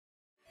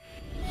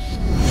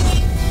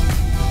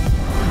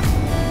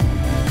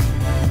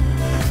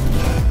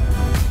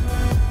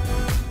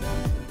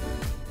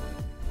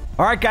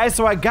All right, guys,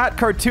 so I got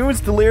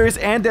Cartoons, Delirious,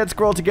 and Dead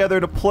Squirrel together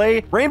to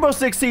play Rainbow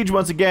Six Siege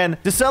once again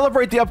to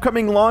celebrate the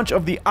upcoming launch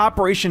of the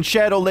Operation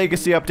Shadow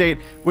Legacy update,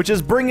 which is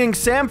bringing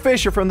Sam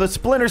Fisher from the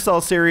Splinter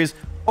Cell series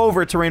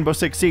over to Rainbow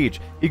Six Siege.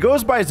 He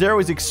goes by Zero,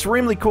 he's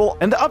extremely cool,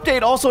 and the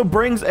update also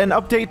brings an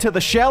update to the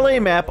Chalet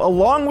map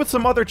along with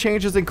some other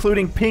changes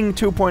including Ping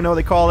 2.0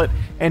 they call it,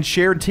 and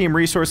shared team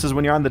resources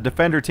when you're on the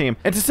Defender team.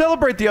 And to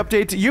celebrate the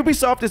update,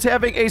 Ubisoft is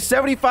having a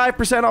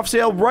 75% off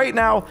sale right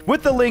now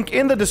with the link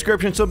in the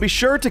description, so be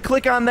sure to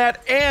click on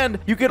that, and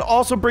you could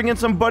also bring in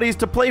some buddies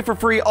to play for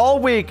free all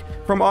week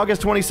from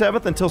August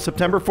 27th until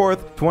September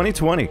 4th,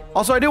 2020.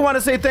 Also, I do want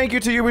to say thank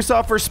you to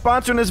Ubisoft for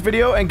sponsoring this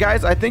video, and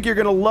guys, I think you're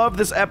going to love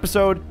this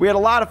episode. We had a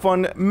lot of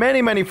fun,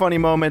 many funny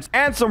moments,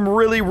 and some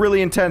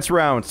really intense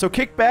rounds. So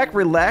kick back,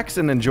 relax,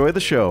 and enjoy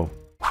the show.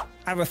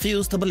 I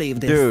refuse to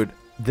believe this. Dude,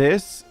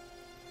 this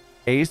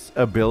Ace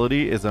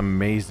ability is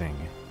amazing.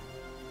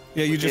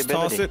 Yeah, you just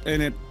toss it,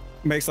 and it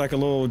makes like a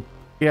little...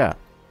 Yeah,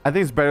 I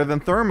think it's better than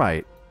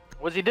Thermite.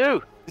 What's he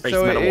do?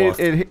 So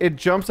it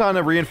jumps on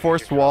a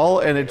reinforced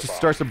wall, and it just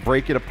starts to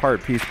break it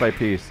apart piece by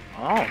piece.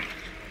 Oh.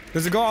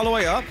 Does it go all the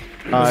way up?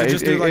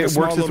 It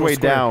works its way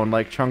down,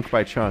 like chunk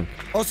by chunk.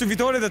 Oh, so if you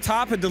throw it at the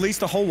top, it deletes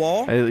the whole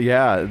wall?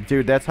 Yeah,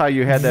 dude, that's how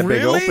you had that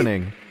big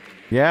opening.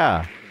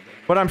 Yeah.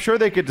 But I'm sure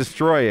they could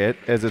destroy it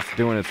as it's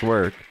doing its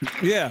work.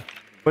 Yeah.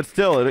 But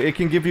still, it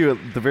can give you,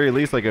 at the very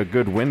least, like a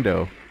good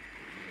window.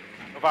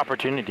 Of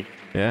opportunity.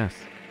 Yes.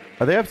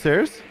 Are they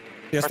upstairs?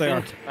 Yes, they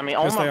are. I mean,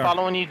 I'm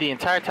following you the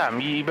entire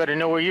time. You better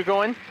know where you're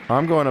going.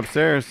 I'm going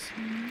upstairs.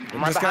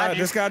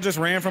 This guy just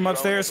ran from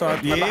upstairs, so Oh,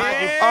 no!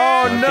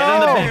 Get in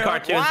the bed,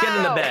 Cartoons. Get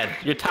in the bed.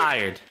 You're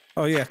tired.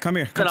 Oh, yeah, come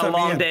here. It's been a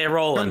long day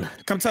rolling.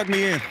 Come tuck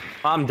me in.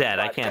 I'm dead.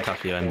 I can't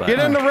tuck you in. But, Get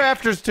in the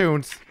rafters,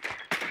 Tunes.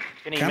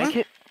 Can he make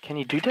it? Can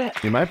you do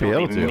that? You might be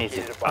able to.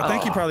 I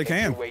think you probably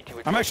can.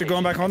 I'm actually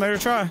going back on there to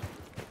try.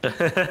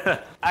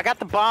 I got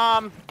the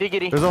bomb.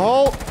 Diggity. There's a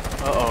hole.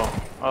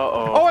 Uh-oh.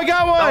 Oh, I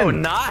got one! Oh,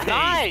 nice.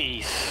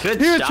 Nice.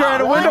 Good He was job. trying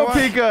to window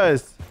peek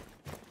us.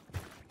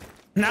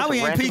 Now we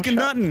ain't peeking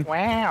nothing.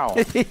 Wow.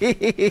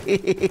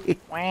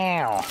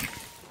 Wow.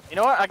 You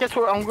know what? I guess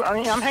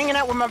I'm hanging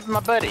out with my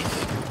buddies.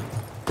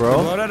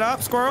 Bro. Blow that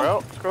up, Squirrel.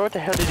 Bro, Squirrel, what the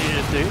hell did you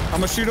just do? I'm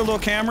gonna shoot a little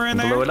camera in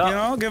there. Blow it up. You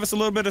know, give us a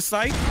little bit of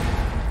sight.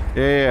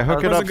 Yeah,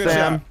 hook it up,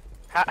 Sam.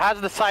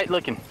 How's the sight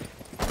looking?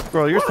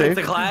 Bro, you're safe. It's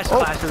a clash.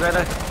 Clash is right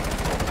there.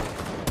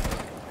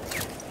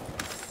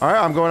 All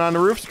right, I'm going on the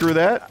roof. Screw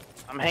that.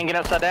 I'm hanging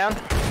upside down.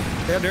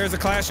 Yeah, there's a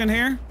clash in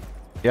here.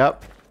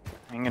 Yep.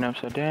 Hanging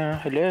upside down.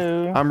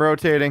 Hello. I'm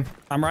rotating.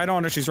 I'm right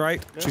on her. She's right.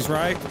 She's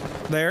right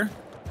there.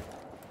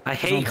 I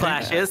hate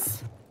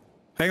clashes.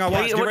 Hang on,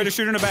 watch. Get ready to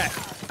shoot in the back.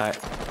 All right.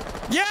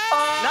 Yeah!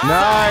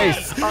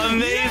 Nice!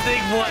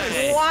 Amazing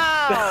play.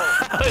 Wow.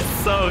 That was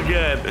so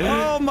good.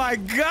 Oh my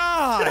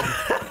god!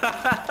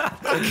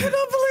 I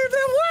cannot believe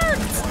that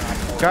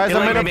worked! Guys,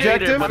 I'm in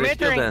objective. I'm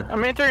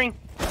entering.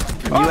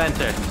 You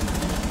enter.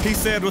 He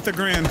said with a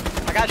grin.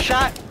 I got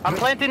shot. I'm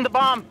planting the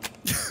bomb.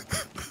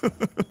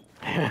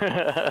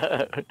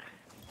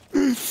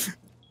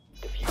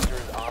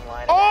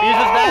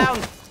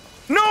 Oh!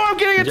 No, I'm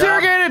getting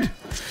interrogated!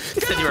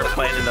 You said you were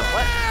planting the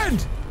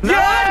what?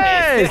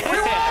 Yes!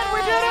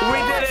 We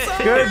did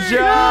it! Good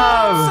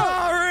job!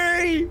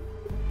 Sorry!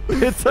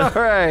 It's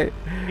alright.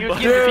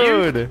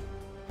 Dude! You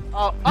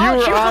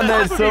were on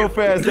that so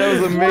fast. That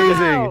was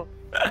amazing.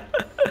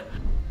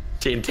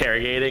 She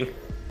interrogating.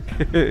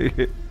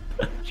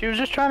 She was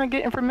just trying to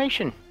get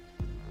information.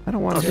 I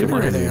don't want to see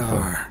where they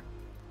are.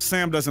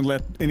 Sam doesn't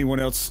let anyone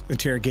else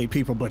interrogate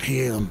people but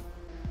him.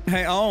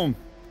 Hey, Ohm.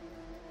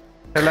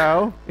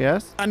 Hello?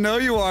 Yes? I know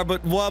you are,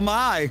 but what am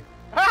I?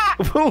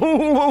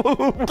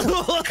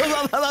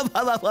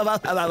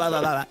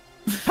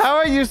 How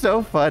are you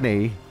so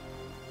funny?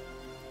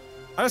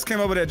 I just came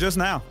up with that just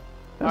now.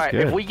 All right,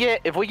 if we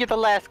get the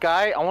last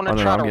guy, I want to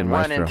try to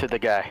run into the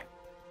guy.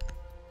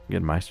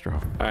 Get Maestro.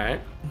 All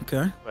right.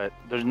 Okay. But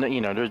there's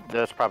no,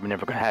 that's probably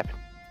never gonna happen.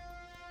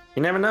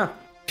 You never know.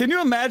 Can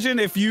you imagine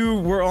if you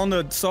were on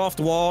the soft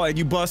wall and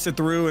you busted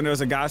through and there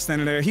was a guy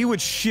standing there? He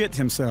would shit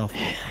himself.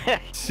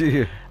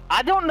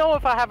 I don't know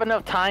if I have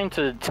enough time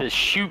to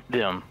shoot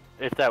them,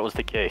 if that was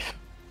the case.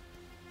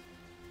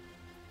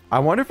 I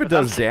wonder if it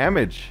does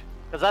damage.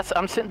 Because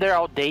I'm sitting there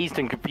all dazed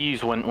and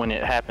confused when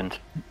it happened.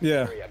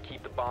 Yeah.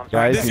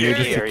 Guys, you need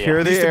to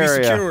secure the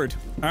area. Secured.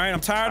 All right, I'm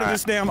tired of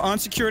this damn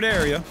unsecured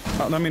area.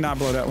 Oh, let me not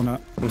blow that one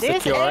up.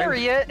 This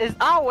area is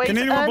always Can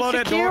anyone blow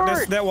that door,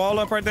 unsecured. that wall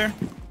up right there?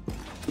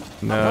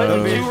 No.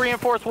 Putting 2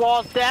 reinforced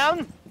walls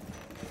down.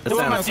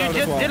 Doing my due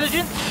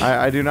diligence.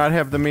 I do not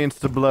have the means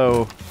to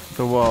blow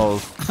the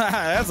walls.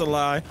 That's a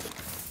lie.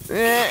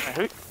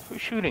 Who's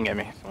shooting at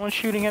me? Someone's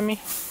shooting at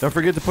me? Don't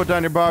forget to put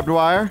down your barbed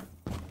wire.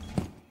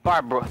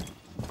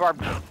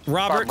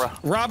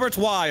 Robert's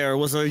Wire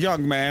was a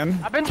young man.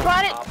 I've been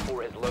spotted.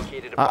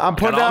 I'm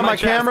putting down my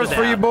cameras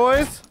for you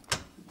boys.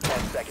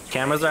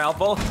 Cameras are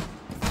helpful.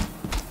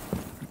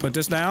 Put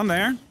this down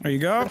there. There you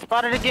go. Been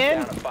spotted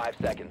again.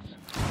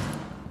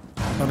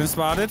 I've been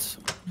spotted.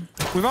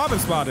 We've all been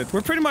spotted.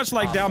 We're pretty much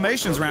like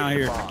Dalmatians around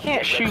here.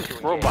 Can't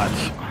shoot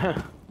robots.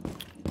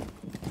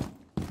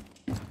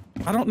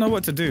 I don't know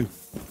what to do.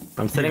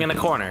 I'm sitting in a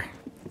corner.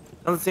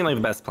 Doesn't seem like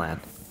the best plan.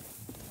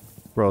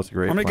 Bro, it's a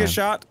great I'm gonna plan. get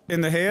shot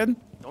in the head.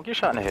 Don't get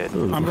shot in the head.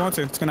 I'm going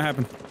to. It's gonna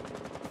happen.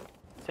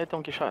 Said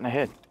don't get shot in the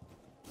head.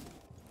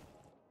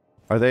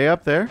 Are they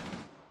up there?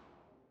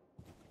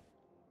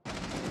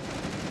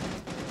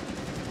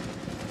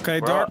 Okay,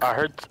 Bro, Dark. I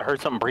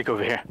heard something break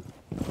over here.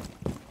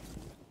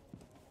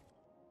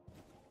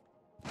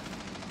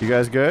 You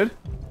guys good?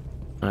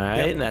 All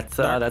right,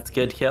 that's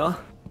good kill.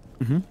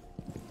 Kill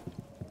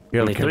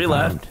Only 3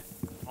 left.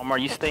 Are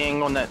you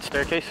staying on that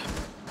staircase?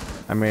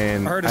 I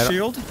mean, I heard a don't-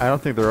 shield. I don't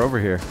think they're over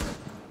here.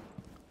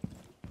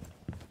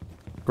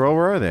 Girl,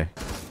 where are they?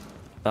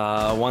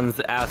 One's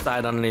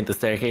outside underneath the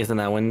staircase in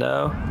that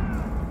window.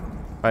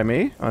 By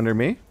me? Under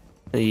me?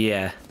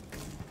 Yeah.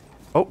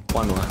 Oh,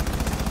 One left.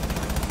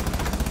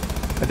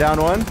 I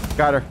down one.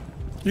 Got her.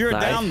 You're a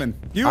Nice. downman.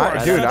 You are.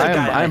 Dude, another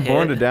guy I'm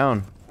born to hit.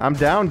 down. I'm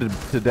down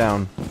to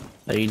down.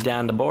 Are you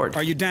down to board?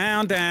 Are you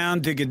down,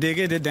 dig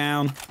it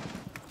down?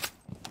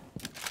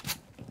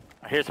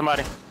 I hear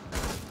somebody.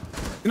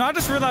 You know, I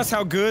just realized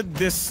how good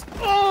this.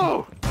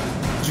 Oh!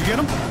 Did you get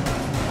him?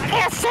 I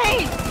can't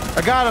see!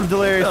 I got him,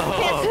 Delirious. I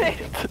can't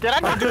see! Did I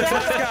not do This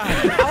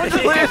that? guy. I was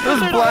just Delirious was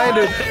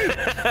blinded.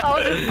 I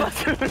was just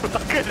busting through.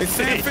 I couldn't It's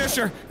Sam see.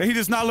 Fisher, and he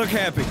does not look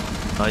happy.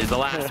 Oh, he's the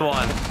last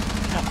one.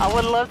 I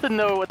would love to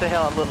know what the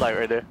hell it looked like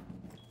right there.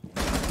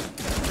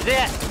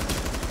 Yeah.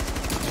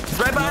 He's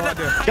right behind No us.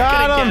 idea.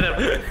 Got him.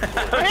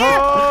 Get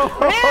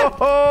him.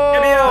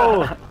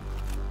 Oh,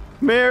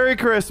 Merry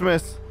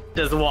Christmas.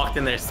 Just walked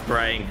in there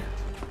spraying.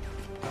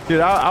 Dude,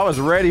 I was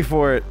ready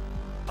for it.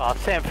 Oh,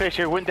 Sam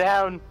Fisher went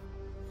down.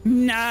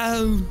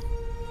 No.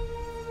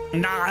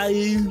 No.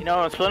 You know,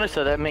 on Splinter,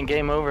 so that meant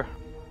game over.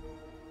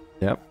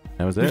 Yep,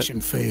 that was it.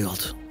 Mission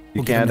failed.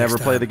 You can't ever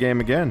play the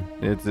game again.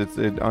 It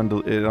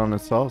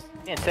uninstalls.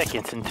 10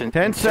 seconds until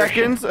 10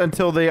 seconds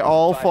until they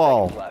all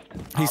fall.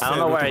 He I said don't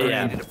know with where the I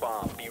am.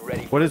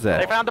 brand. What is They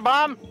that? found the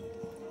bomb.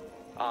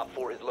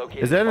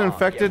 Is that an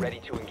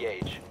infected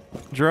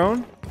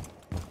drone?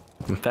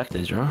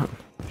 Infected drone.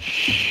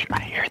 Shh,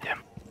 I hear them.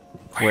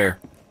 Where?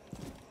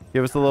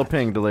 Give us a little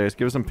ping, Delirious.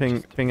 Give us some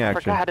ping I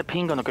action. forgot how to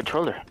ping on the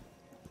controller.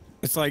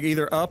 It's like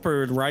either up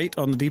or right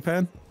on the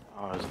D-pad.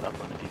 Oh, it's up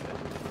on the defense.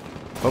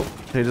 Oh,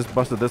 they just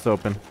busted this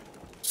open.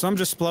 Some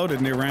just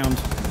exploded near round.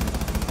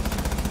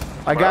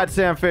 I got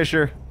Sam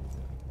Fisher.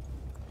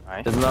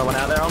 Nice. There's another one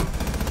out there.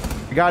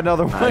 I got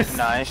another one. Nice,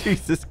 nice.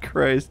 Jesus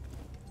Christ.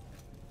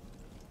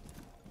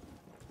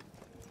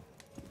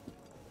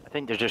 I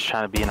think they're just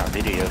trying to be in our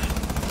videos.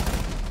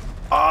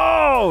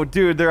 Oh,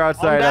 dude, they're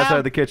outside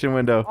down. the kitchen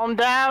window. I'm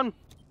down.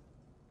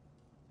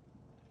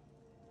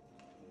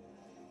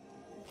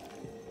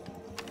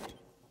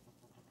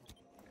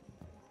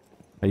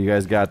 Oh, you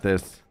guys got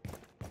this.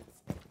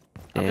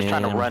 I'm just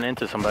trying to And run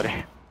into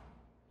somebody.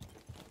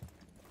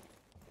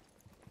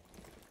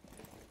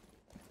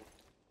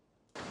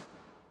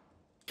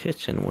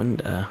 kitchen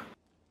window.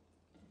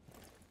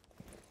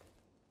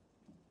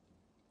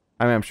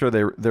 I mean, I'm sure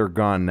they're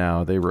gone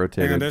now. They Hang on,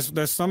 rotated.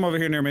 there's some over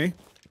here near me.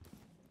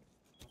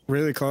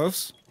 Really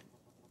close.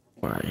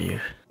 Where are you?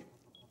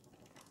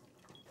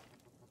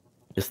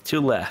 Just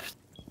 2 left.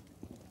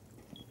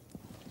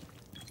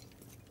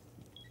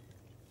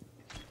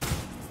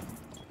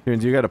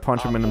 Dude, you gotta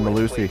punch him in the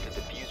Malusi.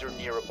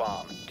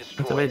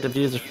 Activate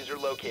diffuser.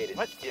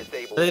 What?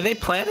 They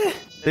planted?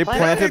 They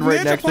planted right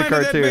Ninja next to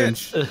planted that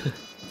cartoons. bitch.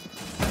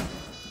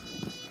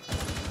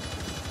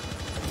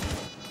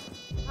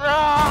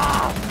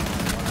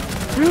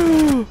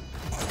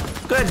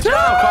 Good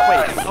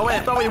job! Oh wait, I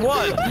thought we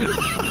won.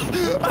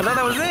 I thought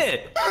that was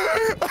it.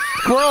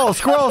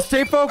 Squirrel,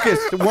 stay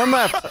focused. One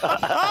left.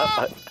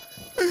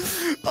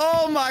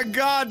 Oh my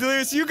God,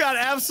 Delirious, you got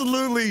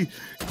absolutely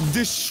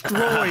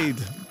destroyed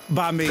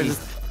by me.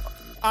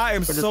 I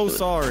am so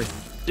sorry.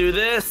 Do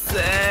this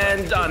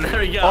and done. There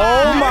we go.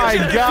 Oh my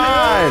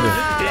God.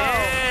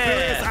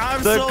 Yeah.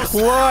 I'm The so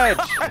clutch.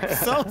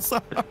 so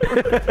sorry.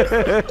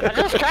 I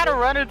just try to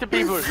run into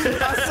people. I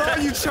saw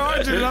you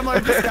charging, and I'm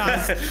like, this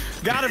guy's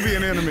gotta be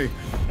an enemy.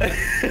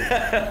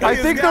 I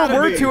think there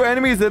were 2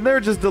 enemies in there,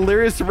 just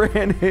Delirious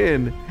ran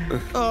in.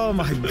 Oh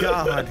my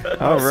God.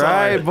 All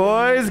right,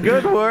 boys,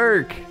 good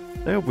work.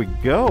 There we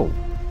go.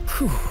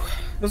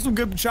 There's some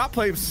good shot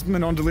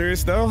placement on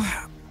Delirious, though.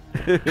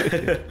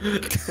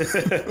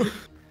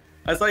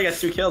 I saw you got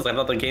 2 kills. I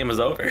thought the game was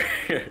over.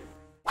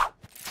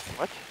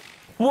 What?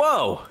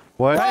 Whoa.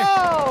 What?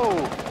 Oh!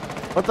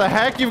 What the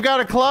heck? You've got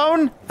a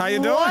clone? How you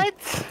doing?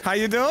 What? How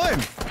you doing?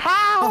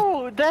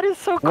 How? That is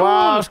so cool.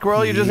 Wow,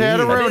 Squirrel, you just had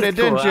to That ruin is it,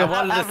 didn't cool. you? I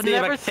wanted to see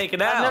if I could take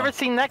it out. I've never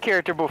seen that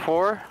character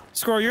before.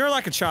 Score, you're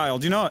like a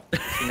child, you know it.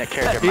 Seen that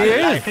character. He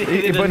is,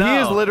 needed to but he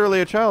is know.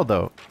 literally a child,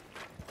 though.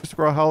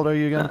 Squirrel, how old are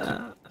you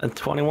again?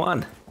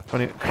 21.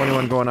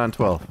 21 going on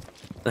 12.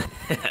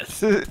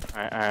 Yes.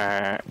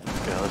 Alright.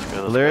 Let's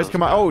go. Delirious,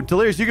 come on. Oh,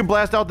 Delirious, you can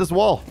blast out this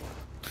wall.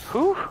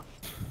 Who?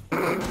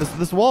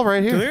 This wall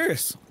right here.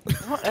 Delirious.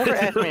 Don't ever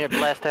ask me to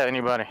blast out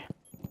anybody.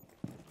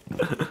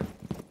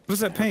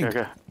 What's that pink?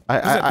 Okay.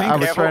 I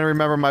was trying to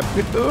remember my.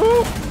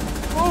 Ooh!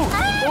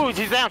 Ooh,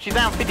 she's down. She's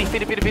down. 50.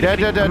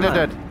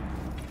 Dead.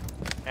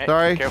 Hey,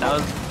 Sorry.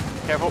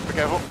 Careful. Be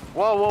careful.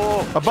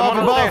 Whoa. Above.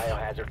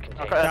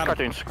 Okay, that's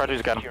cartoons.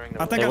 Cartoons got him.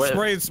 I think I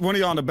sprayed one of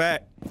you on the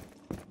back.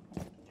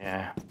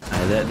 Yeah.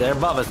 They're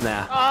above us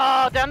now.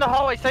 Oh, down the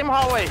hallway. Same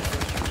hallway.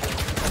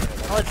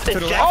 Oh, it's To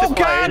the Jack's Oh,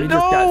 God, way. We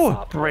just no!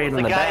 got sprayed in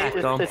The the guy, back.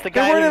 it's the They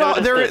guy weren't who at all.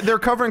 noticed this. They're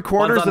covering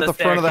corners One's on at the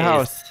front of the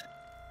staircase. house.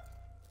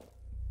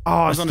 Oh,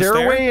 One's on the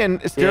stairway and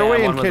one was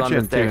on the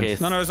kitchen. staircase.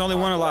 Tunes. No, there's only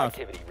one alive.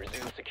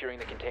 Resume securing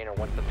the container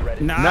once the threat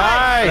is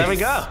Nice. There we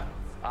go.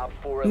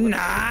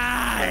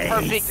 Nice.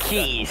 Perfect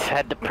keys.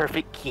 Had the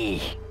perfect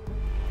key.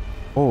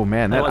 Oh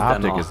man, that That was done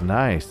optic all. is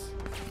nice.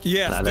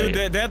 Yes, Nah, dude.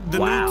 they- The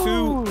Wow.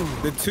 new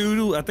the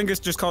 2. I think it's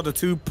just called the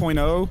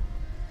 2.0.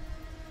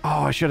 Oh,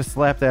 I should have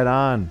slapped that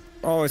on.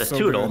 Oh, it's The so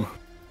Toodle. good.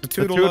 The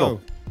Toodle. Toodle.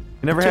 Low. You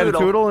never had a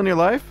Toodle. toodle in your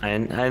life? I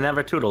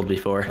never tootled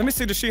before. Let me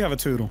see. Does she have a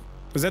Toodle?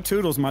 Because that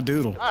Toodle's my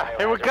doodle.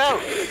 Here we go.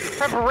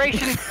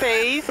 Preparation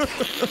phase.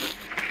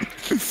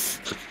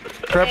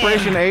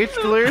 Preparation H,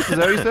 Delirious? Is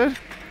that what you said?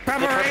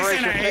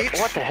 Preparation H.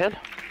 What the hell?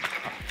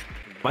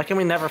 Why can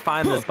we never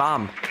find this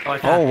bomb? Oh, I Oh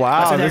found-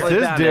 wow, I this definitely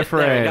is found it. There,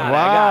 different. I got it.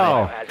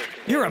 Wow.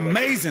 You're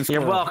amazing,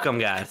 You're Squirrel. welcome,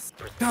 guys.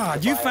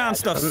 God, you found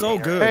stuff so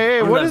good. Hey,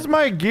 I'm what the is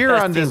my gear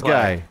best on this team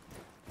player.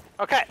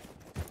 guy? Okay.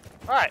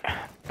 All right.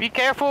 Be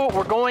careful.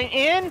 We're going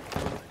in.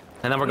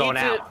 And then we're going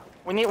out.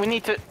 We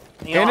need to.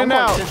 You In know, and I'm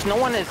going- out. Since no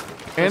one is. In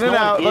since and no one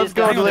out. is Let's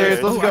go, down Delirious.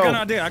 there- Let's Ooh, I go.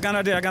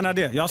 got an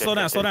idea. Y'all slow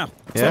down. Slow down.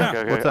 Yeah?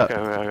 Slow down. What's up?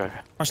 Okay.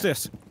 Watch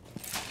this.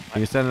 Are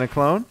you sending a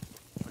clone?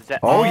 Is that-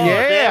 Oh,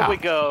 yeah.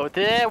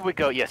 There we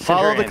go. Yes. send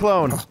Follow her the in.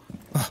 clone.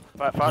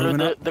 Follow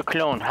Moving up. the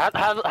clone.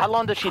 How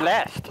long does she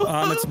last?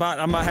 I'm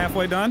about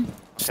halfway done.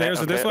 Stairs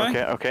are this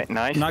way. Okay.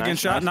 Nice. Not getting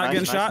shot, not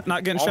getting shot,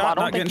 not getting I shot,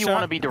 don't not think getting you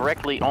want to shot. be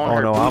directly on Oh,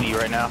 her no, I'm- booty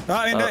right now.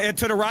 And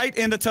to the right,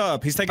 in the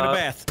tub. He's taking a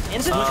bath.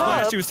 In the Look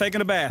like tub. she was taking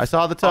a bath. I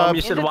saw the tub.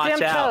 You should the watch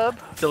damn out.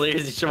 tub.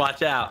 Delirious, you should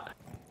watch out.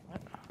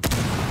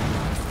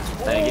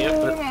 Thank you.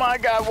 Oh my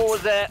God! What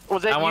was that?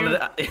 Was that I you? wanted.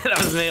 That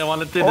was me. I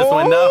wanted through this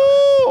window.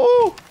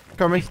 Oh!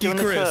 Come here. in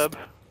the Chris. tub?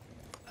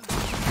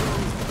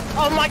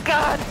 Oh my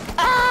God!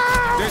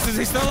 Ah!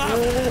 He's still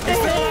alive. He's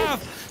still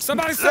alive.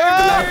 Somebody save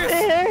Ah!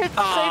 Delirious.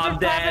 Oh, Save I'm him,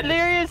 dead.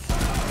 Delirious.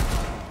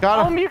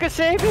 Got him. You can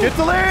save him. Get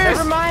Delirious.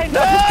 Never mind.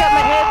 I just got my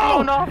head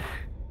blown off.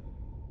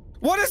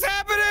 What is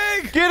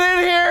happening? Get in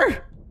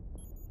here.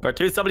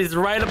 Or somebody's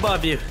right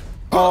above you.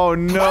 Oh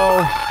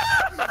no.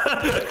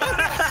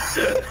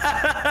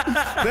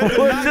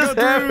 What just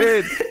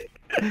happened?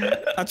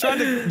 I tried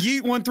to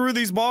yeet one through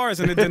these bars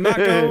and it did not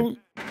go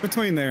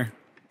between there.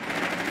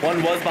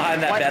 One was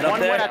behind that bed up One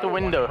went there. out the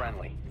window.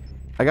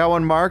 I got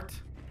one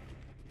marked.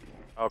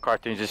 Oh,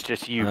 cartoons! It's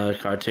just you.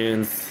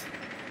 Cartoons.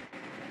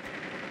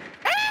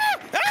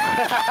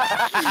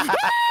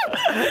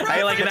 How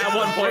you liking that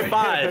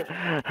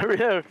 1.5?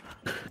 Hurry up.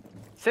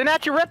 Send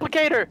out your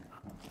replicator.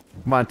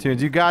 Come on,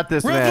 Tunes. You got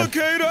this, man.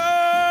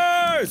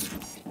 Replicators!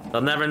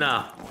 They'll never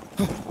know.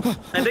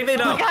 I think they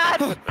know.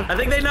 God! I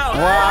think they know.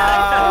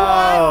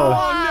 Wow.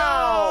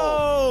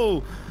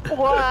 Oh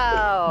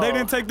Wow! no! They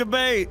didn't take the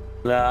bait.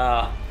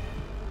 No.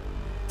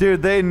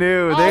 Dude, they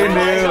knew. They my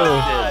knew.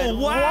 God. Oh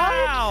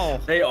wow!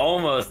 They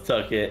almost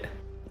took it.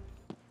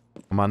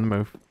 I'm on the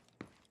move.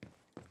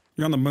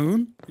 You're on the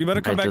moon? You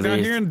better come Right, back down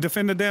Delirious. here and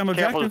defend the damn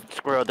Careful, objective.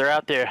 Squirrel. They're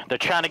out there. They're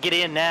trying to get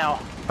in now.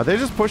 Are they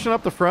just pushing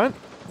up the front?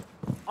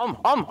 No,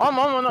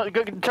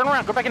 turn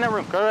around. Go back in that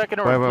room. Go back in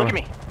the room. Wait. Look at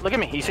me. Look at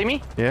me. You see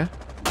me? Yeah.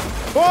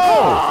 Whoa!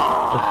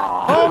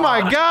 Oh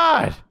my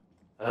God!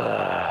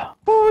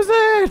 What was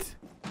that?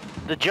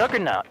 The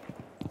Juggernaut.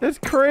 That's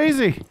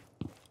crazy.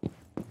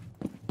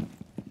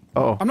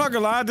 Oh. I'm not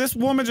gonna lie, this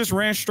woman just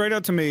ran straight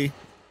up to me,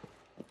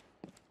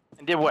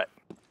 And did what?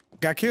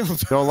 got killed.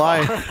 Don't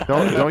lie.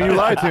 Don't you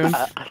lie, Tunes.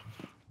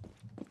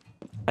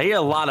 I hear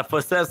a lot of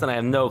footsteps and I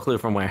have no clue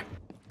from where.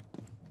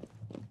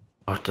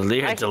 Oh,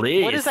 Delirious.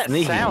 What is that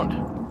sneaky.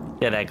 sound?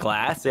 Yeah, that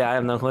glass. Yeah, I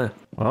have no clue.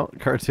 Well,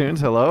 cartoons.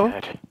 Hello.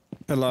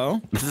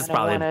 Hello? This is I don't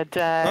probably. wanna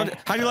die.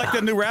 How do you like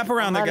that new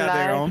wraparound they got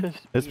there on?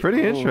 It's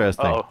pretty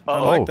interesting. Oh,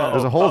 Oh, like that.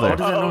 there's a hole there.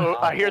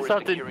 I hear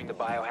something.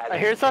 I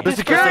hear something. The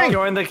security!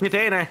 Securing the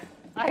container.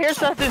 I hear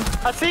something.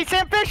 I see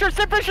Sam Fisher.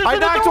 Sam Fisher's I in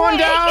the knocked doorway. one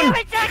down. Kill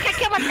me, Sam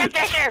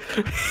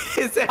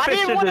Fisher. I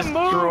didn't want to move.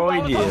 I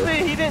was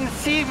hoping he didn't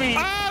see me.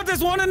 Oh,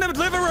 there's one in the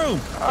living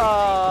room!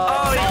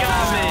 Oh, he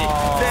got me.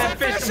 Sam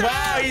Fisher.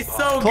 Wow, he's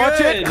so Clutch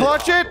good. it!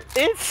 Clutch it!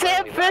 It's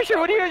Sam Fisher.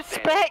 What do you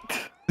expect?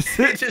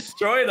 He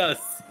destroyed us.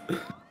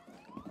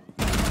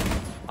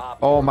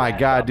 Oh my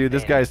God, dude,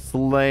 this guy's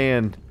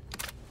slaying.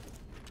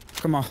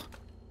 Come on.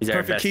 He's our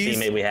Perfect best keys.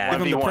 teammate we Give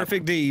have. him the 1v1.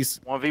 perfect D's. Is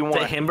it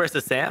 1v1. him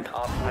versus Sam?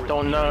 I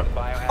don't know.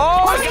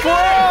 Oh,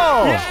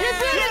 Squirrel!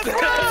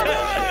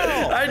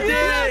 I did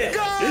it!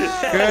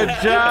 Good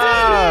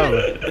job!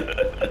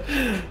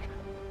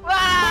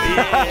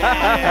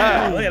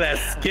 Yeah, look at that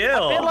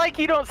skill. I feel like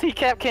you don't see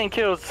Cap Can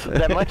kills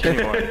that much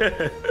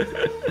anymore.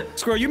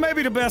 Squirrel, you may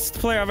be the best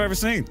player I've ever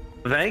seen.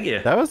 Thank you.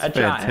 That was I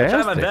try my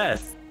fantastic.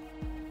 best.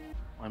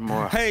 One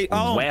more. Hey,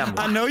 oh, Wham.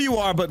 I know you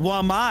are, but why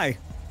am I?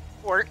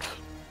 Works.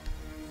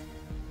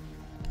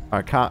 All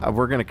right,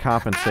 we're gonna I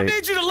compensate.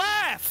 need you to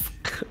laugh.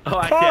 Oh,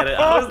 I get it.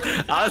 I was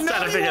know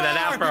trying to you figure that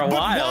out are, for a but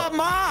while. why am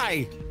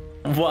I?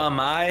 What am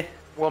I?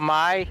 Well,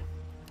 my.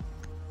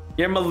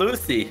 You're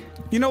Malusi.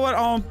 You know what?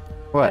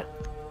 What?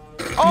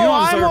 don't Oh,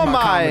 I'm deserve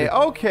my Wamai.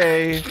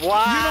 Okay.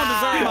 Wow. You don't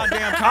deserve my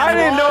damn I comedy.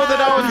 didn't know that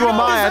I was You don't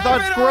Wamai. I thought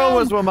deserve it, Squirrel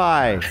was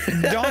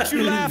Wamai. Don't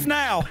you laugh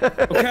now,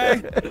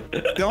 okay?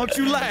 Don't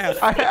you laugh.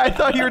 I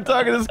thought you were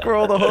talking to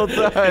Squirrel the whole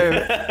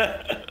time.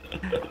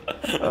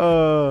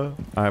 All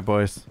right,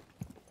 boys.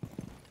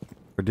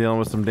 We're dealing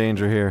with some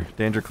danger here.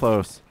 Danger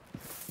close.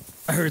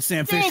 I heard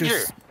Sam Danger.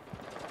 Fisher's.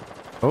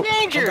 Oh,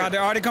 Danger. Oh God,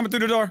 they're already coming through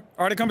the door.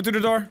 Already coming through the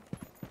door.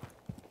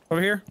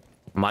 Over here.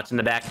 I'm watching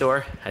the back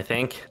door, I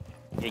think.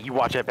 Yeah, you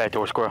watch that back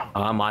door, Squirrel.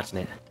 Oh, I'm watching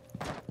it.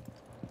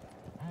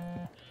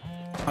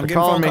 I'm getting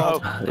calling phone me.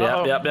 calls.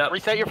 Uh-oh. Yep.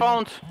 Reset your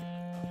phones.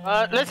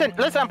 Listen,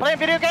 I'm playing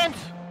video games.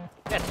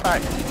 Yes, all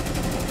right.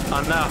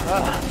 Oh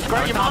no.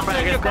 Screw your mom.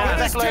 back You'll is call me down.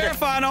 back It's later.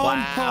 terrifying.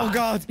 Wow. Oh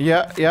God.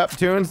 Yep.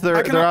 Tunes,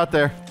 they're out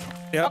there. Oh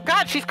Yep.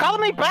 God, she's calling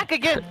me back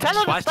again. Tell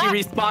her Why to is she stop.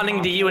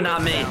 responding to you and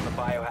not me? Found the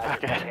biohazard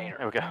Okay, container.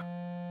 there we go.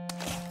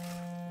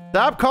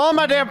 Stop calling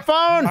my damn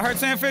phone. I heard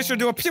Sam Fisher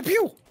do a pew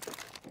pew.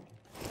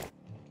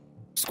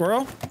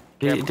 Squirrel.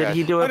 Did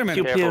he do Wait a a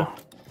minute. pew pew?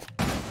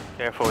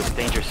 Careful, it's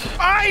dangerous.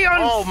 Iron.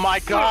 Oh my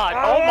God!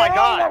 Oh my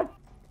God!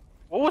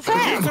 What was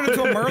that? Turn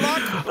into a Murloc.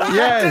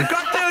 Yes.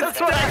 Dude,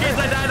 staircase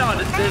I died on.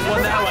 There's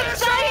one that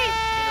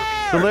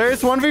way.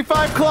 Delirious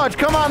 1v5 clutch.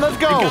 Come on, let's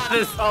You go. got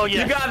this. Oh,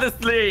 yeah. You got this,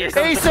 Delirious.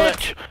 Ace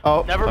it.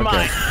 Oh, Never okay.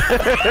 mind.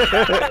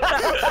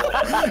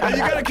 You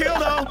got a kill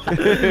though.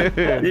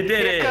 You did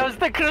Here it. comes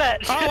the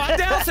clutch. Oh, I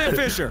down Sam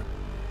Fisher.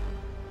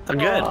 I'm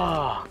good.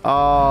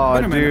 Oh,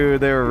 Wait a minute.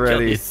 dude, they were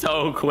Killed you ready.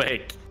 so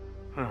quick.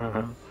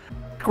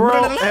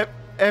 Squirrel,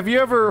 have you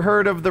ever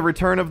heard of the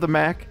Return of the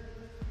Mac?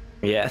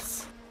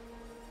 Yes.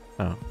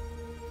 Oh.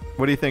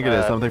 What do you think it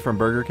is? Something from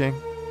Burger King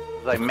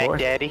Like Of course.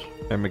 McDaddy.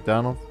 or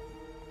McDonald's?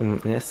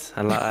 Yes.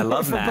 I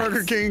love From Macs.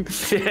 Burger King.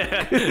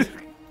 Yeah.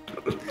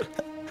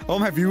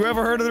 Have you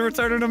ever heard of the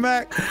Return of the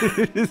Mac?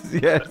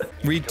 Yes.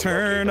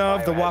 Return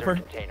of the Whopper.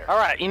 Container. All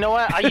right, you know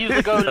what? I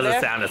usually go Doesn't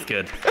left. sound as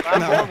good. I'm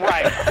going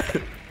right.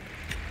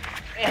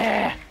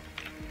 Eh,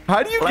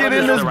 How do you Well, get I'm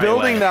in going this the right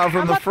building way. now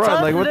from I'm the a front?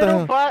 tough Like, what the little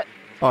hell? butt.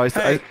 Oh,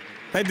 Hey,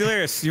 hey,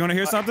 Delirious, you want to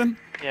hear something?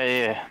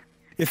 Yeah.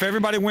 If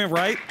everybody went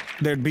right,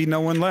 there'd be no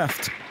one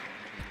left.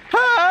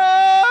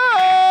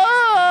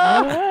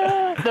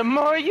 The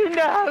more you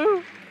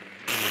know.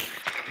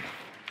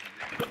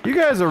 You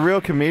guys are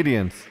real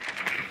comedians.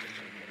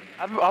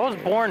 I was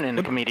born in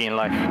the comedian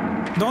life.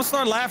 Don't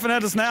start laughing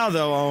at us now,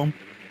 though.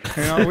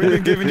 You know, we've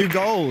been giving you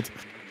gold.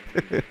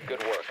 Good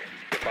work.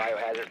 The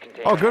biohazard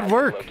container. Oh, good has been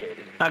work.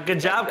 located. Good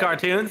job,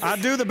 cartoons. I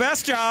do the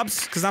best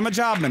jobs because I'm a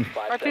jobman.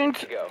 5 Cartoons. seconds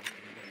to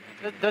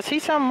go. Does he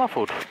sound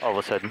muffled all of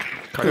a sudden? Me?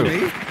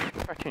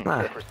 Cartoon.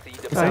 Ah, Proceed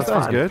to Oh, he Sounds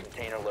sounds fine. good.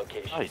 container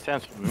location. Oh, he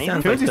sounds mean.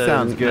 sounds Tunesy like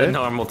sounds the good.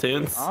 normal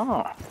tunes.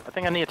 Oh, I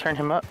think I need to turn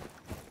him up.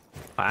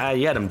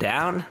 You had him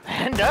down.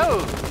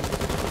 No,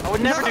 I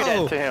would never do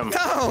No, that to him.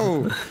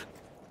 no.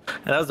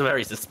 That was a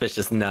very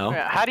suspicious no.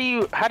 Yeah, How do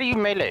you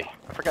melee?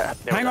 I forgot.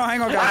 There we Hang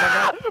go. on, guys.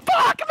 I got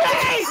Fuck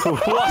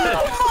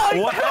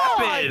me! What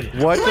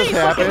happened? What just Please,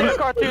 fucking happened?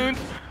 cartoons,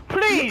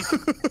 please.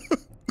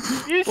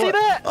 You see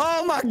that?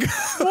 Oh my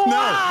God.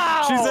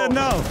 Wow. No. She said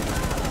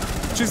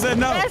no. She said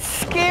no. That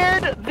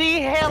scared the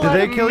hell Did out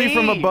they of me. kill you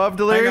from above,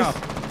 Delirious?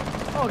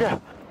 Hang Oh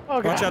god.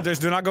 Oh god. Watch out,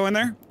 do not go in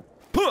there.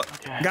 Puh.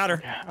 Got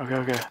her.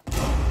 Okay.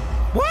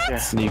 What?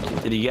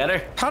 Did you get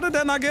her? How did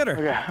that not get her?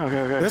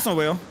 Okay. This one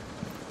will.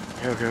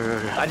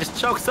 Okay. I just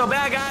choked so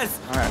bad, guys.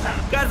 All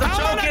right. Guys, I'm How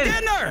am I not choking.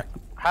 getting her?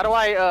 How do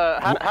I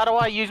how do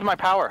I use my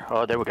power?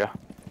 Oh, there we go.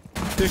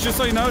 Just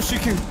so you know, she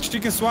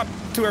can swap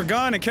to her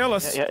gun and kill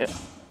us. Yeah.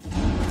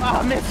 Oh,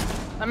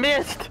 I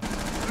missed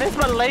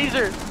my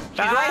laser. She's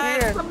right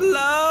here. I'm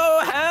low.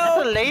 That's a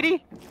Help.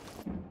 lady.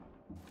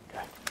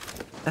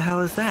 The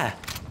hell is that?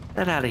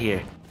 Get out of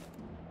here.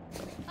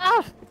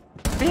 Ah,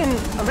 I'm being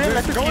Go in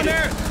electrocuted.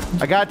 there.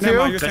 I got Never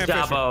mind, two. you're Good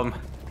Sam job, Fisher.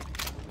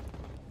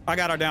 I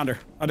got her. Downed her.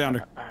 I downed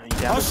her.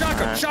 Yeah. Oh,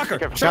 shocker. Alright. Shocker.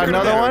 Okay. Shocker.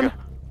 Got another one?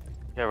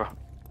 Yeah,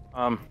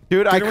 bro.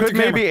 Dude, I Get her with could the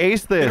camera. maybe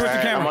ace this. Get her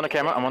with the Alright,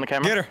 camera. I'm on the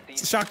camera. Get her.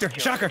 Shocked her.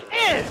 Shocker.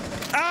 Yeah,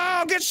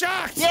 Oh, get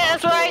shocked.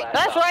 that's right.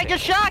 That's right. Get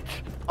shocked.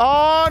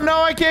 Oh,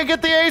 no, I can't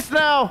get the ace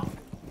now.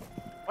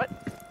 What?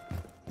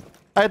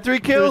 I had 3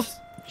 kills.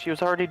 She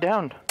was already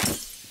downed.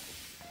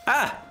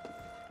 Ah,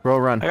 Bro,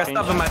 run. I got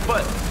stuff in my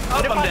foot.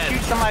 What if I'm I dead.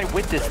 shoot somebody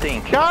with this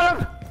thing? Got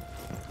him.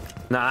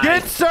 Nice.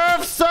 Get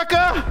served,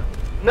 sucker.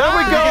 There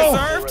we Did he go. get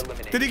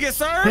served? Did he get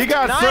served? He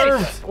got Nice.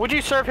 served. What'd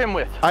you serve him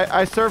with?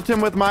 I served him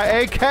with my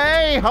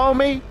AK,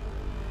 homie.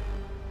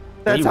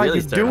 That's You how really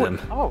you served do him.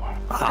 it. Oh,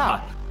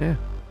 Ah. Yeah.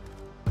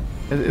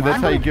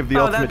 That's how you give the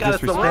Oh, that ultimate got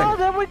us the win. oh, disrespect.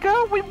 there we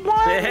go. We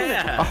won. A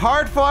Yeah.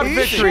 hard-fought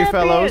victory, Champion.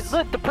 fellows.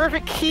 Look, the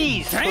perfect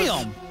keys.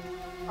 Damn.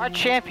 Our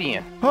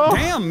champion. Oh,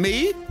 Damn,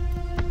 me.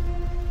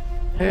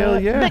 hell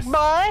yes. Big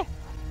boy.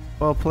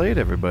 Well played,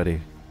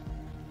 everybody.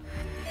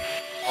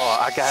 Oh,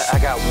 I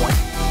got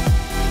one.